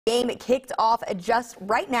Game kicked off just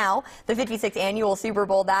right now, the 56th annual Super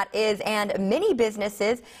Bowl that is, and many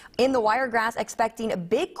businesses in the Wiregrass expecting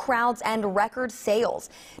big crowds and record sales.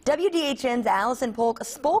 WDHN's Allison Polk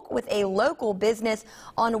spoke with a local business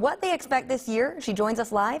on what they expect this year. She joins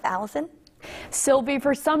us live. Allison? Sylvie,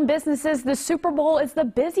 for some businesses, the Super Bowl is the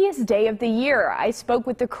busiest day of the year. I spoke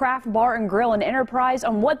with the Craft Bar and Grill and Enterprise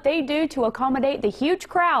on what they do to accommodate the huge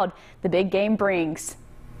crowd the big game brings.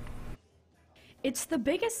 It's the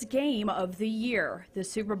biggest game of the year. The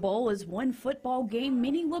Super Bowl is one football game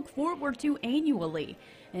many look forward to annually,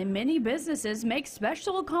 and many businesses make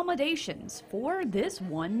special accommodations for this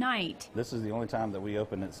one night. This is the only time that we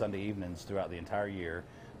open at Sunday evenings throughout the entire year.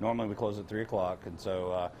 Normally we close at 3 o'clock, and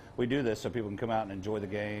so we do this so people can come out and enjoy the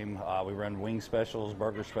game. We run wing specials,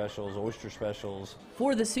 burger specials, oyster specials.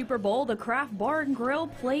 For the Super Bowl, the Craft Bar and Grill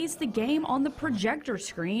plays the game on the projector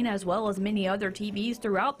screen as well as many other TVs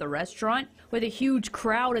throughout the restaurant. With a huge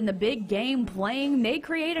crowd and the big game playing, they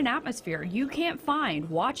create an atmosphere you can't find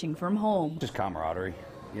watching from home. Just camaraderie,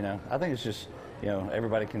 you know. I think it's just, you know,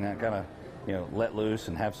 everybody can kind of, you know, let loose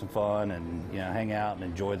and have some fun and, you know, hang out and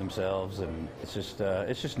enjoy themselves, and it's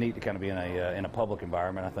just neat to kind of be in a public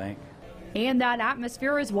environment, I think. And that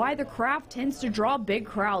atmosphere is why the craft tends to draw big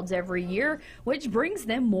crowds every year, which brings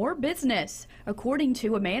them more business. According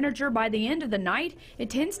to a manager, by the end of the night, it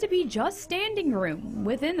tends to be just standing room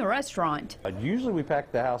within the restaurant. Usually we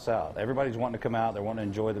pack the house out. Everybody's wanting to come out, they're wanting to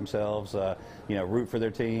enjoy themselves, you know, root for their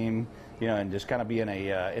team, you know, and just kind of be in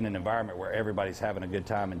an environment where everybody's having a good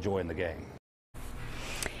time enjoying the game.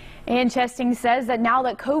 And Chesting says that now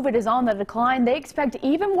that COVID is on the decline, they expect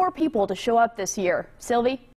even more people to show up this year. Sylvie?